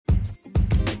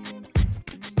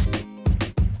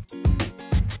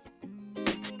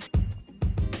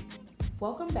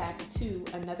Welcome back to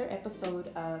another episode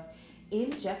of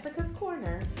In Jessica's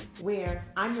Corner, where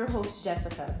I'm your host,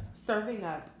 Jessica, serving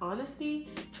up honesty,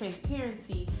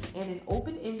 transparency, and an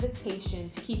open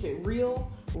invitation to keep it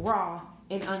real, raw,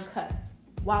 and uncut.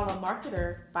 While a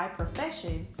marketer by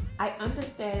profession, I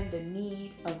understand the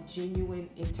need of genuine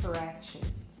interactions.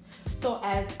 So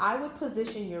as I would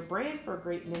position your brand for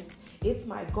greatness, it's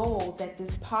my goal that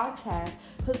this podcast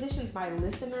positions my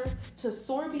listeners to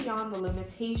soar beyond the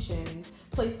limitations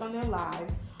placed on their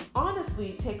lives,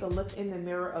 honestly take a look in the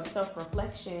mirror of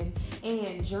self-reflection,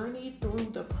 and journey through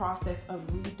the process of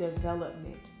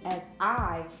redevelopment as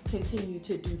I continue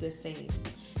to do the same.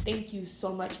 Thank you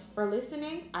so much for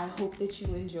listening. I hope that you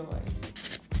enjoy.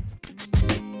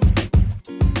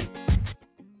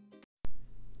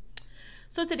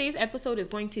 So today's episode is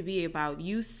going to be about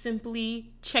you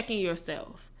simply checking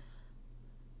yourself.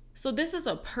 So this is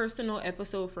a personal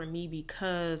episode for me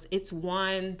because it's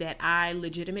one that I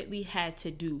legitimately had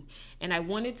to do. And I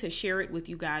wanted to share it with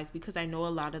you guys because I know a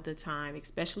lot of the time,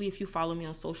 especially if you follow me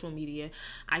on social media,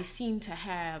 I seem to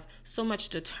have so much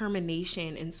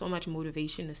determination and so much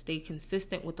motivation to stay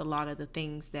consistent with a lot of the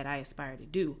things that I aspire to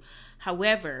do.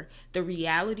 However, the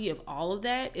reality of all of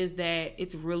that is that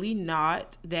it's really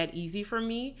not that easy for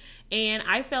me. And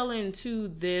I fell into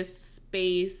this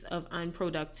space of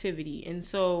unproductivity. And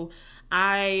so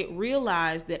I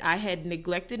realized that I had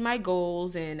neglected my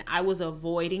goals and I was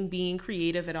avoiding being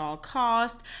creative at all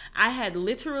costs. I had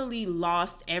literally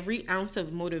lost every ounce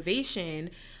of motivation.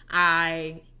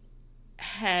 I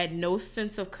had no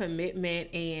sense of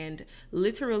commitment, and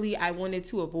literally I wanted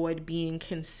to avoid being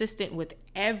consistent with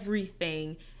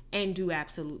everything and do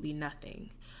absolutely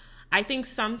nothing. I think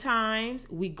sometimes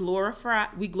we glorify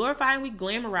and we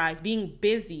glamorize being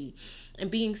busy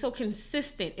and being so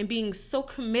consistent and being so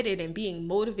committed and being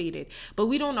motivated, but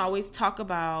we don't always talk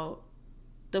about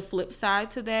the flip side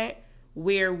to that,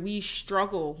 where we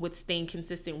struggle with staying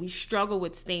consistent, we struggle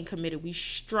with staying committed, we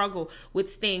struggle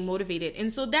with staying motivated. And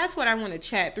so that's what I want to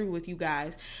chat through with you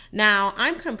guys. Now,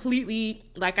 I'm completely,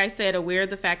 like I said, aware of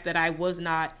the fact that I was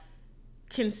not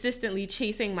consistently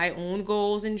chasing my own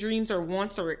goals and dreams or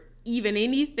wants or even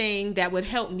anything that would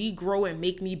help me grow and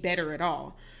make me better at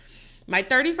all. My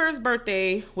 31st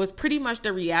birthday was pretty much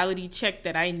the reality check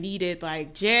that I needed.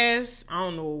 Like, Jess, I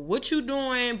don't know what you're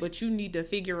doing, but you need to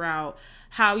figure out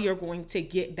how you're going to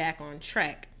get back on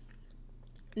track.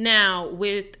 Now,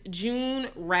 with June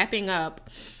wrapping up,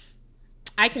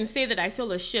 I can say that I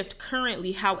feel a shift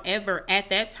currently. However, at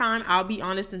that time, I'll be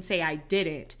honest and say I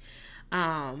didn't.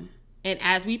 And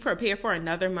as we prepare for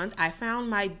another month, I found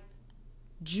my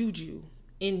juju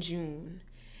in June.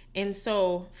 And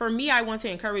so for me, I want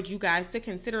to encourage you guys to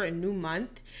consider a new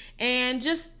month and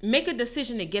just make a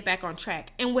decision to get back on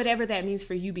track, and whatever that means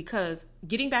for you, because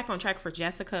getting back on track for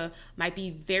Jessica might be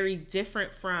very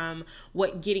different from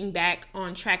what getting back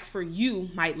on track for you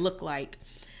might look like.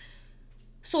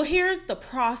 So here's the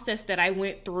process that I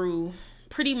went through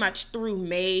pretty much through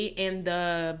May and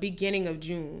the beginning of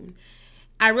June.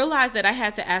 I realized that I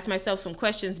had to ask myself some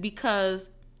questions because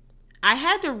I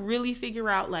had to really figure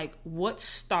out like what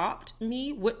stopped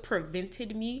me, what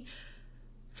prevented me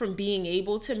from being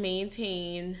able to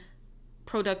maintain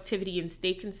productivity and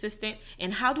stay consistent,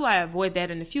 and how do I avoid that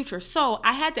in the future. So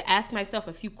I had to ask myself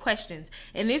a few questions,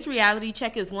 and this reality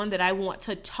check is one that I want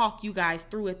to talk you guys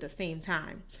through at the same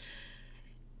time.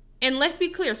 And let's be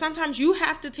clear, sometimes you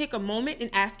have to take a moment and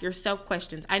ask yourself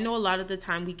questions. I know a lot of the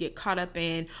time we get caught up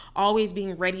in always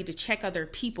being ready to check other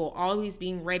people, always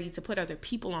being ready to put other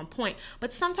people on point.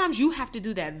 But sometimes you have to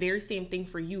do that very same thing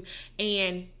for you.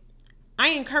 And I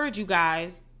encourage you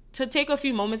guys to take a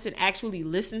few moments and actually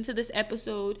listen to this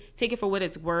episode. Take it for what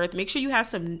it's worth. Make sure you have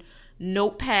some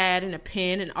notepad and a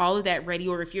pen and all of that ready,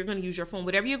 or if you're going to use your phone,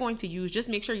 whatever you're going to use, just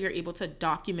make sure you're able to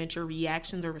document your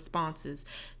reactions or responses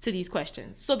to these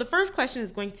questions. So the first question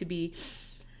is going to be,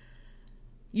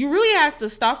 you really have to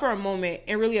stop for a moment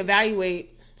and really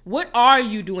evaluate, what are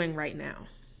you doing right now?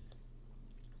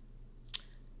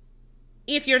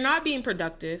 If you're not being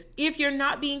productive, if you're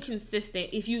not being consistent,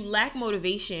 if you lack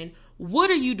motivation,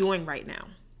 what are you doing right now?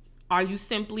 Are you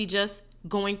simply just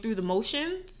going through the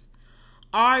motions?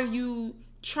 Are you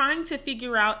trying to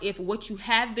figure out if what you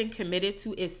have been committed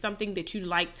to is something that you'd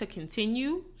like to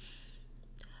continue?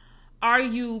 Are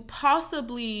you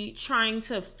possibly trying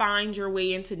to find your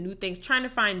way into new things, trying to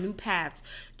find new paths,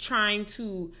 trying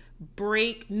to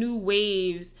break new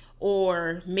waves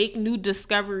or make new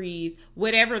discoveries,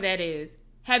 whatever that is?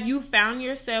 Have you found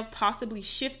yourself possibly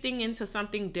shifting into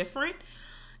something different?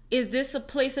 Is this a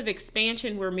place of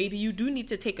expansion where maybe you do need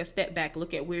to take a step back,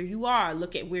 look at where you are,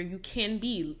 look at where you can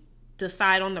be,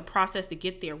 decide on the process to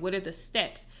get there? What are the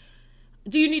steps?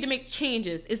 Do you need to make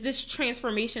changes? Is this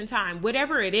transformation time?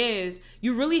 Whatever it is,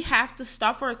 you really have to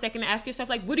stop for a second and ask yourself,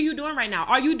 like, what are you doing right now?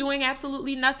 Are you doing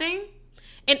absolutely nothing?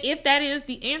 And if that is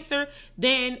the answer,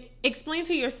 then explain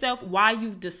to yourself why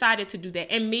you've decided to do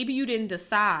that. And maybe you didn't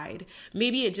decide.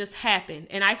 Maybe it just happened.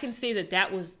 And I can say that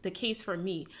that was the case for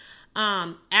me.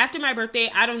 After my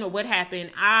birthday, I don't know what happened.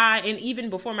 And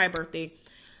even before my birthday,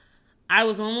 I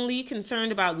was only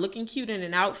concerned about looking cute in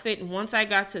an outfit. And once I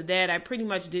got to that, I pretty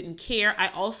much didn't care. I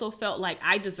also felt like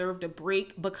I deserved a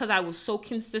break because I was so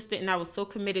consistent and I was so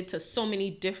committed to so many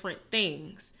different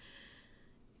things.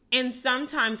 And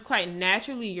sometimes quite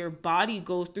naturally, your body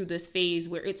goes through this phase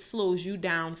where it slows you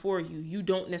down for you. You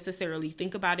don't necessarily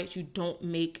think about it. You don't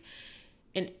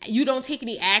take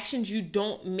any actions. You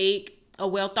don't make a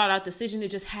well thought out decision.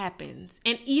 It just happens.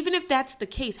 And even if that's the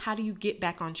case, how do you get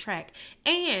back on track?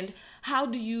 And how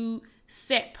do you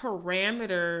set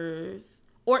parameters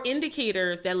or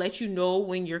indicators that let you know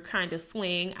when you're kind of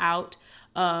swaying out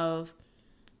of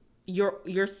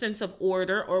your sense of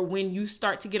order, or when you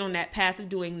start to get on that path of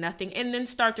doing nothing, and then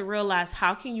start to realize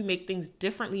how can you make things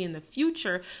differently in the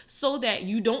future so that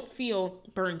you don't feel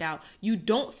burned out, you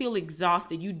don't feel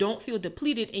exhausted, you don't feel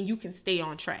depleted, and you can stay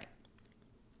on track.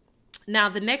 Now,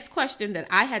 the next question that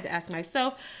I had to ask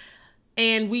myself,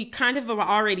 and we kind of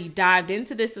already dived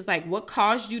into this, is like, what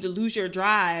caused you to lose your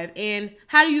drive, and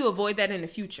how do you avoid that in the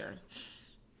future?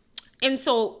 And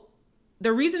so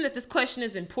the reason that this question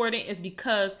is important is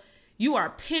because you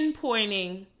are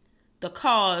pinpointing the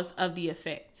cause of the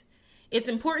effect. It's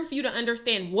important for you to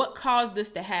understand what caused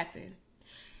this to happen.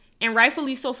 And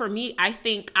rightfully so for me, I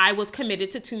think I was committed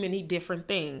to too many different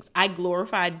things. I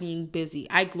glorified being busy.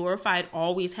 I glorified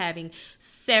always having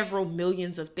several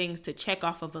millions of things to check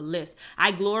off of a list.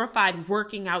 I glorified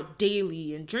working out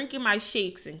daily and drinking my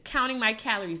shakes and counting my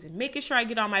calories and making sure I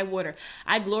get on my water.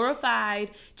 I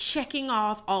glorified checking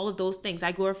off all of those things.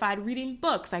 I glorified reading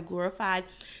books. I glorified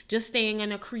just staying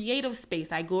in a creative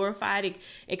space. I glorified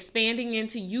expanding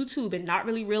into YouTube and not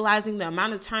really realizing the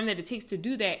amount of time that it takes to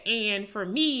do that. And for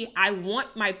me, I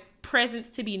want my presence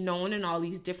to be known in all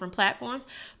these different platforms,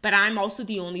 but I'm also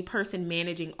the only person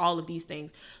managing all of these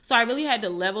things. So I really had to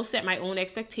level set my own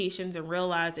expectations and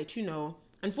realize that,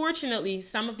 unfortunately,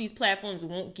 some of these platforms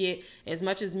won't get as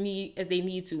much as me as they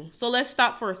need to. So let's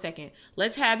stop for a second.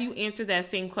 Let's have you answer that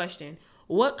same question.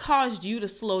 What caused you to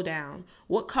slow down?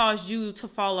 What caused you to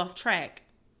fall off track?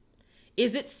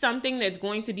 Is it something that's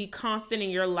going to be constant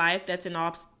in your life that's an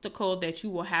obstacle that you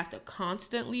will have to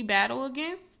constantly battle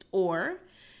against? Or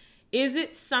is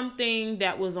it something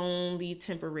that was only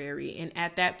temporary? And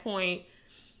at that point,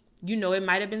 it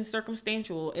might have been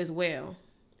circumstantial as well.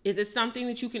 Is it something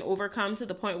that you can overcome to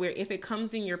the point where if it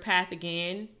comes in your path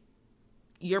again,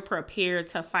 you're prepared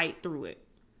to fight through it?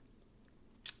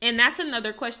 And that's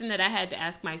another question that I had to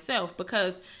ask myself,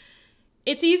 because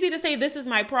it's easy to say this is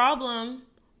my problem,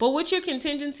 but what's your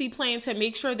contingency plan to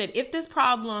make sure that if this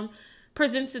problem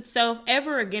presents itself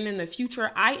ever again in the future,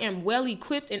 I am well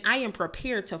equipped and I am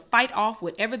prepared to fight off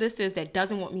whatever this is that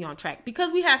doesn't want me on track?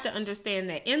 Because we have to understand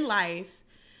that in life,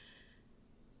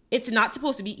 it's not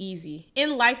supposed to be easy.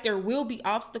 In life, there will be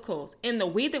obstacles, and the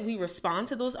way that we respond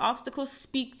to those obstacles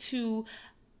speak to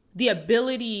the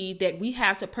ability that we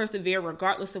have to persevere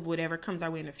regardless of whatever comes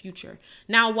our way in the future.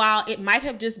 Now, while it might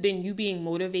have just been you being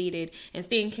motivated and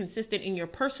staying consistent in your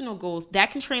personal goals,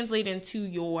 that can translate into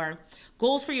your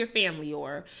goals for your family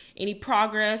or any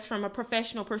progress from a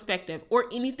professional perspective or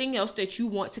anything else that you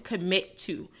want to commit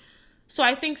to. So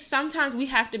I think sometimes we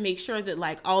have to make sure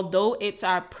that, although it's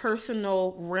our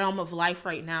personal realm of life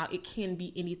right now, it can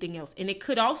be anything else. And it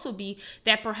could also be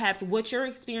that perhaps what you're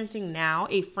experiencing now,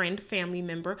 a friend, family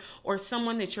member, or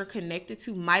someone that you're connected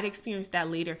to might experience that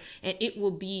later. And it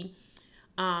would be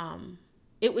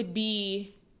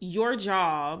your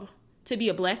job to be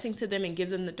a blessing to them and give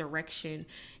them the direction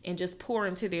and just pour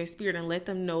into their spirit and let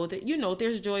them know that,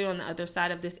 there's joy on the other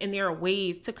side of this. And there are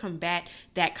ways to combat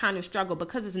that kind of struggle,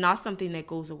 because it's not something that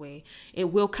goes away.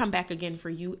 It will come back again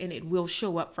for you, and it will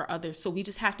show up for others. So we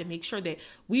just have to make sure that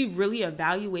we really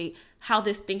evaluate how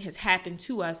this thing has happened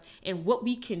to us and what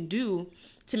we can do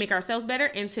to make ourselves better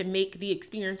and to make the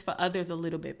experience for others a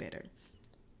little bit better.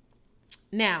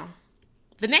 Now,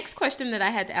 the next question that I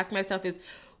had to ask myself is,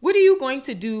 what are you going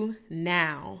to do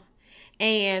now?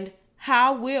 And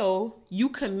how will you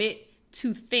commit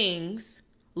to things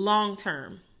long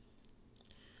term?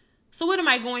 So what am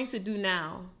I going to do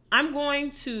now? I'm going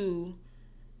to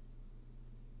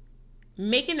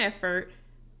make an effort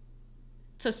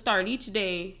to start each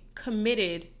day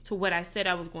committed to what I said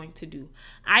I was going to do.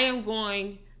 I am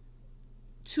going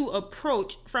to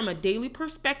approach from a daily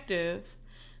perspective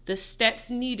the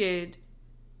steps needed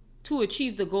to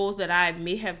achieve the goals that I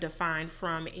may have defined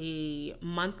from a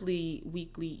monthly,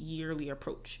 weekly, yearly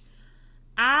approach.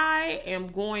 I am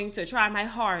going to try my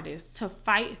hardest to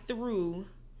fight through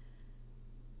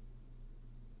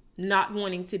not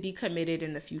wanting to be committed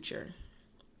in the future.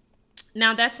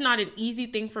 Now, that's not an easy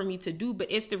thing for me to do,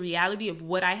 but it's the reality of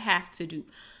what I have to do.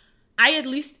 I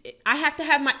have to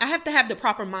have the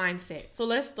proper mindset. So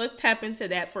let's tap into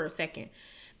that for a second.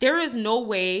 There is no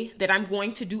way that I'm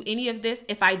going to do any of this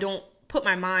if I don't put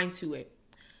my mind to it.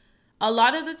 A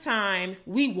lot of the time,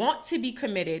 we want to be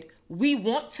committed. We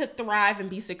want to thrive and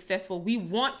be successful. We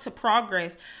want to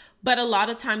progress. But a lot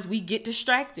of times we get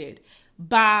distracted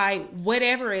by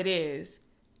whatever it is.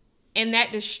 And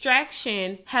that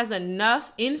distraction has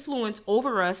enough influence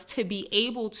over us to be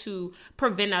able to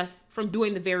prevent us from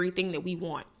doing the very thing that we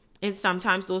want. And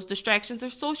sometimes those distractions are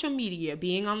social media,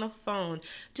 being on the phone,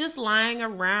 just lying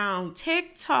around,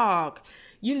 TikTok,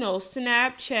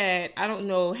 Snapchat,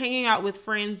 hanging out with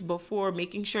friends before,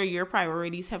 making sure your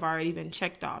priorities have already been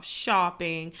checked off,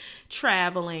 shopping,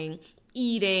 traveling,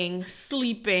 eating,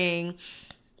 sleeping,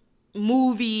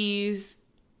 movies,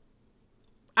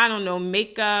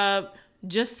 makeup,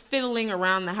 just fiddling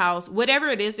around the house, whatever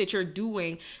it is that you're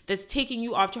doing that's taking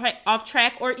you off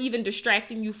track or even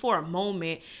distracting you for a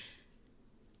moment,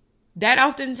 that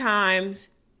oftentimes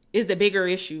is the bigger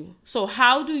issue. So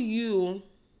how do you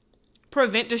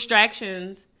prevent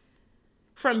distractions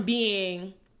from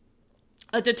being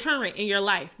a deterrent in your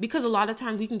life? Because a lot of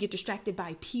times we can get distracted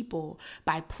by people,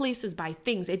 by places, by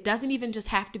things. It doesn't even just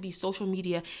have to be social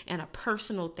media and a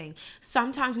personal thing.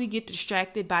 Sometimes we get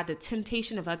distracted by the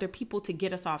temptation of other people to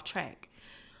get us off track.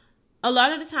 A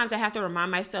lot of the times I have to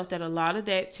remind myself that a lot of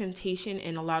that temptation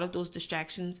and a lot of those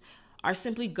distractions are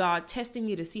simply God testing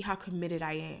me to see how committed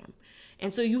I am.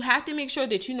 And so you have to make sure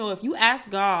that, if you ask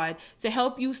God to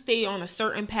help you stay on a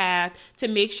certain path, to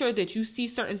make sure that you see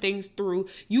certain things through,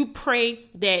 you pray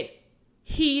that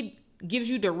He gives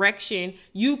you direction.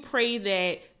 You pray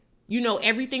that,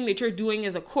 everything that you're doing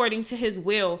is according to His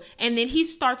will. And then He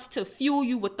starts to fuel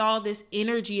you with all this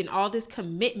energy and all this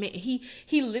commitment.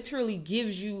 He literally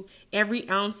gives you every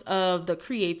ounce of the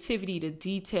creativity, the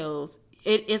details.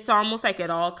 It's almost like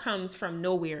it all comes from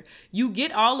nowhere. You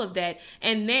get all of that,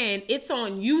 and then it's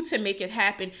on you to make it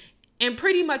happen. And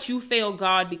pretty much you fail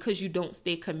God because you don't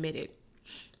stay committed.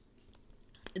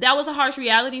 That was a harsh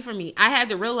reality for me. I had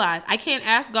to realize I can't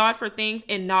ask God for things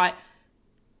and not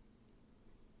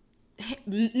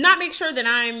make sure that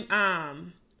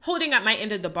I'm holding up my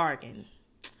end of the bargain.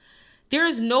 There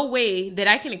is no way that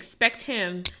I can expect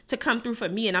Him to come through for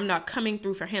me and I'm not coming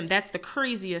through for Him. That's the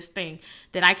craziest thing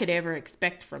that I could ever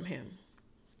expect from Him.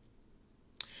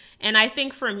 And I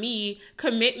think for me,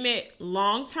 commitment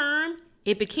long term,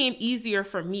 it became easier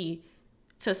for me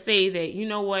to say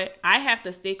that, I have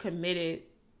to stay committed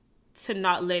to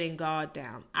not letting God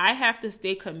down. I have to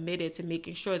stay committed to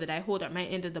making sure that I hold up my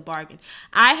end of the bargain.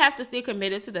 I have to stay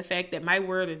committed to the fact that my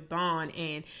word is bond,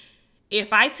 and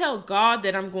if I tell God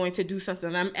that I'm going to do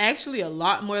something, I'm actually a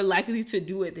lot more likely to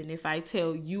do it than if I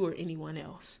tell you or anyone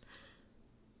else.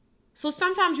 So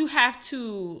sometimes you have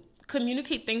to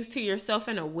communicate things to yourself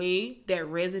in a way that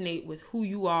resonate with who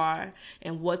you are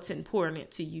and what's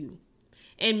important to you.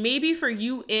 And maybe for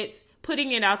you, it's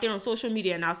putting it out there on social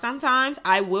media. Now, sometimes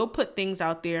I will put things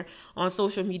out there on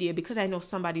social media because I know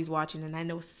somebody's watching and I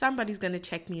know somebody's going to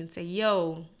check me and say,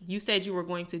 yo, you said you were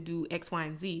going to do X, Y,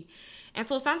 and Z. And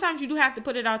so sometimes you do have to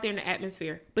put it out there in the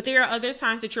atmosphere. But there are other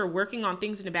times that you're working on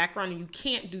things in the background and you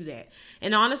can't do that.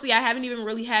 And honestly, I haven't even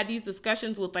really had these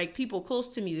discussions with people close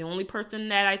to me. The only person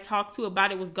that I talked to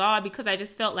about it was God, because I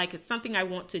just felt like it's something I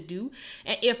want to do.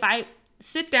 And if I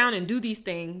sit down and do these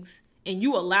things and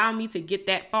you allow me to get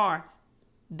that far,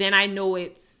 then I know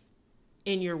it's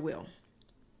in your will.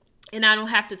 And I don't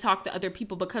have to talk to other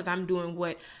people because I'm doing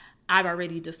what I've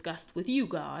already discussed with you,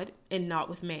 God, and not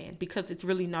with man, because it's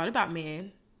really not about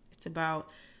man. It's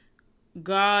about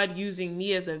God using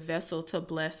me as a vessel to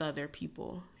bless other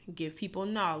people, give people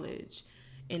knowledge,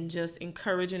 and just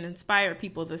encourage and inspire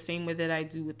people the same way that I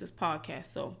do with this podcast.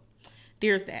 So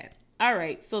there's that. All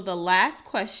right. So the last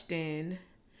question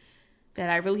that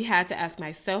I really had to ask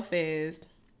myself is,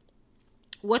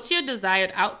 what's your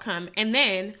desired outcome? And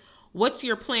then what's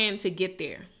your plan to get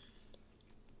there?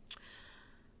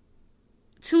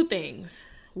 Two things.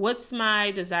 What's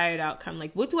my desired outcome?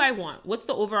 What do I want? What's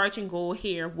the overarching goal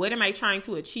here? What am I trying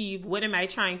to achieve? What am I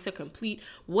trying to complete?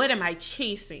 What am I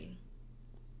chasing?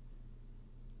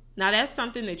 Now, that's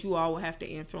something that you all will have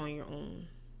to answer on your own.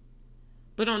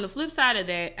 But on the flip side of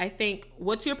that, I think,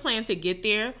 what's your plan to get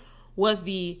there? was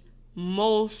the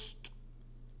most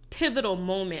pivotal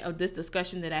moment of this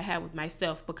discussion that I had with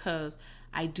myself, because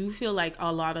I do feel like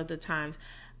a lot of the times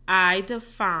I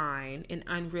define an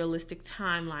unrealistic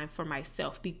timeline for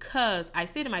myself, because I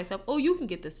say to myself, oh, you can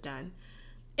get this done.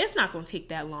 It's not going to take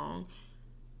that long.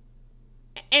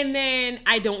 And then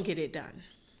I don't get it done.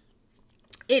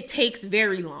 It takes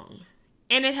very long.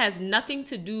 And it has nothing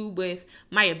to do with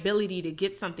my ability to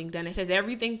get something done. It has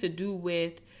everything to do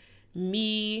with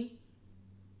me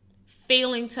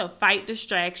failing to fight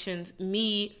distractions,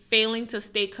 me failing to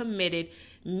stay committed,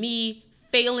 me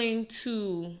failing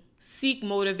to seek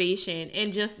motivation,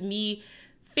 and just me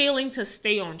failing to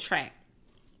stay on track.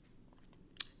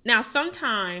 Now,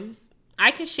 sometimes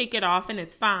I can shake it off and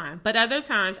it's fine, but other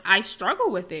times I struggle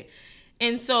with it.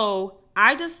 And so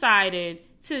I decided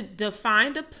to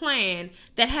define a plan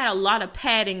that had a lot of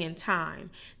padding in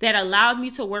time, that allowed me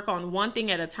to work on one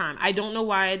thing at a time. I don't know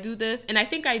why I do this. And I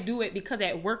think I do it because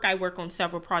at work, I work on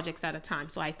several projects at a time.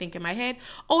 So I think in my head,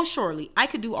 oh, surely I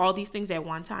could do all these things at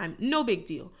one time. No big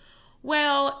deal.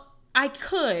 Well, I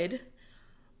could,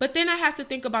 but then I have to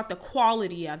think about the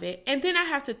quality of it. And then I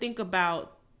have to think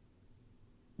about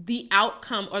the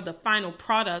outcome or the final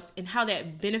product and how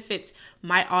that benefits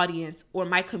my audience or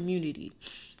my community.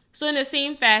 So in the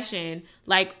same fashion,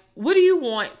 like, what do you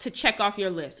want to check off your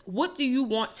list? What do you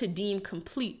want to deem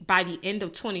complete by the end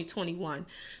of 2021?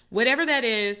 Whatever that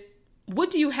is,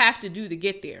 what do you have to do to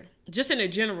get there? Just in a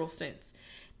general sense.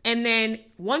 And then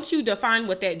once you define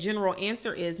what that general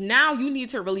answer is, now you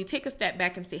need to really take a step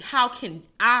back and say, how can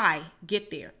I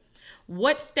get there?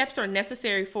 What steps are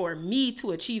necessary for me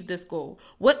to achieve this goal?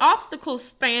 What obstacles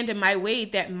stand in my way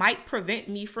that might prevent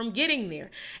me from getting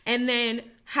there? And then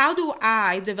how do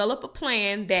I develop a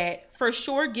plan that for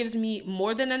sure gives me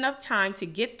more than enough time to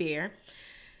get there,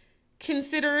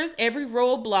 considers every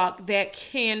roadblock that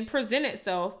can present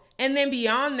itself, and then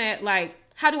beyond that, like,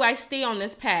 how do I stay on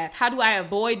this path? How do I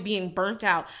avoid being burnt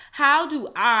out? How do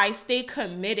I stay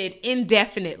committed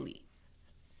indefinitely?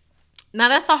 Now,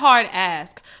 that's a hard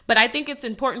ask, but I think it's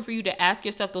important for you to ask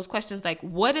yourself those questions, like,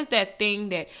 what is that thing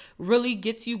that really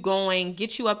gets you going,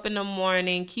 gets you up in the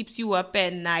morning, keeps you up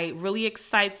at night, really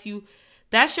excites you?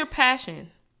 That's your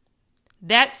passion.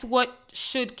 That's what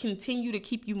should continue to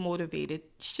keep you motivated,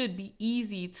 should be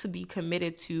easy to be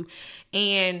committed to,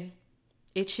 and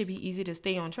it should be easy to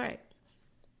stay on track.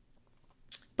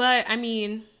 But, I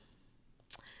mean,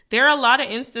 there are a lot of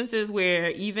instances where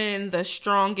even the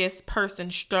strongest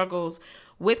person struggles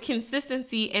with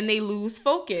consistency and they lose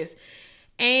focus.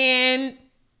 And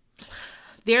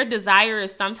their desire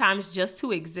is sometimes just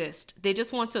to exist. They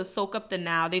just want to soak up the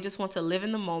now. They just want to live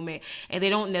in the moment. And they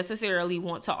don't necessarily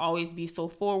want to always be so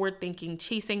forward thinking,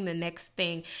 chasing the next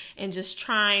thing, and just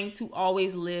trying to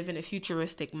always live in a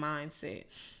futuristic mindset.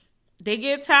 They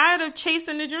get tired of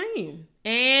chasing the dream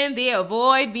and they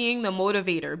avoid being the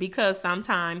motivator because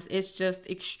sometimes it's just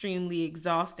extremely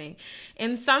exhausting.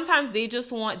 And sometimes they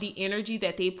just want the energy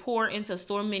that they pour into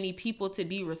so many people to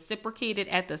be reciprocated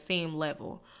at the same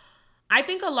level. I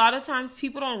think a lot of times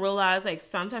people don't realize, like,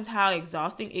 sometimes how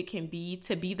exhausting it can be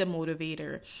to be the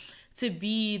motivator, to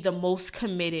be the most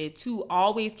committed, to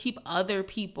always keep other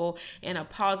people in a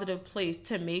positive place,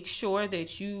 to make sure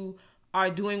that you are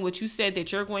doing what you said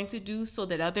that you're going to do so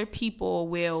that other people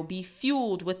will be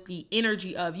fueled with the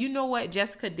energy of, you know what,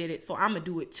 Jessica did it, so I'm going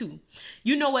to do it too.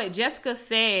 You know what, Jessica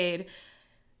said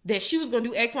that she was going to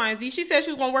do X, Y, and Z. She said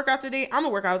she was going to work out today. I'm going to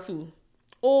work out too.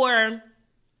 Or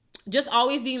just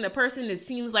always being the person that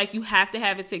seems like you have to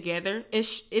have it together.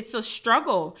 It's a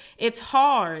struggle. It's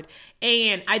hard.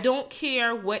 And I don't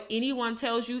care what anyone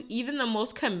tells you, even the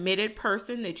most committed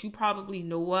person that you probably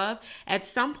know of, at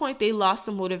some point they lost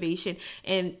some motivation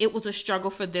and it was a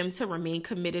struggle for them to remain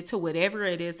committed to whatever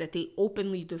it is that they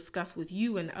openly discuss with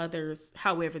you and others,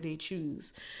 however they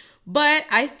choose. But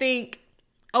I think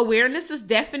awareness is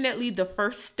definitely the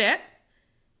first step.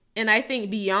 And I think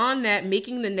beyond that,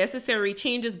 making the necessary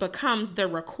changes becomes the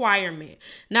requirement.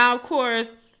 Now, of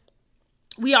course,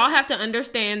 we all have to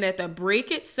understand that the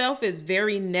break itself is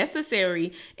very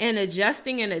necessary, and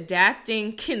adjusting and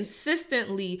adapting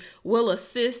consistently will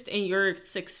assist in your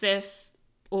success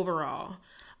overall.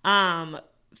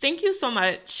 Thank you so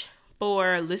much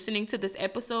for listening to this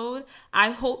episode.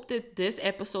 I hope that this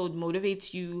episode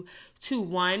motivates you to,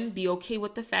 one, be okay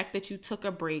with the fact that you took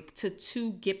a break, to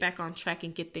two, get back on track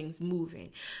and get things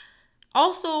moving.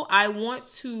 Also, I want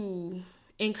to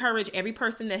encourage every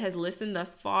person that has listened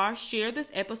thus far, share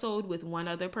this episode with one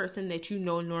other person that you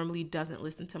know normally doesn't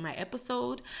listen to my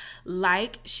episode.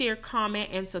 Like, share, comment,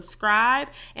 and subscribe.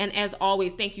 And as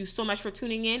always, thank you so much for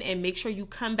tuning in, and make sure you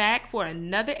come back for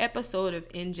another episode of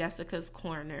In Jessica's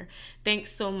Corner.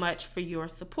 Thanks so much for your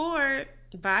support.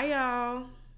 Bye, y'all.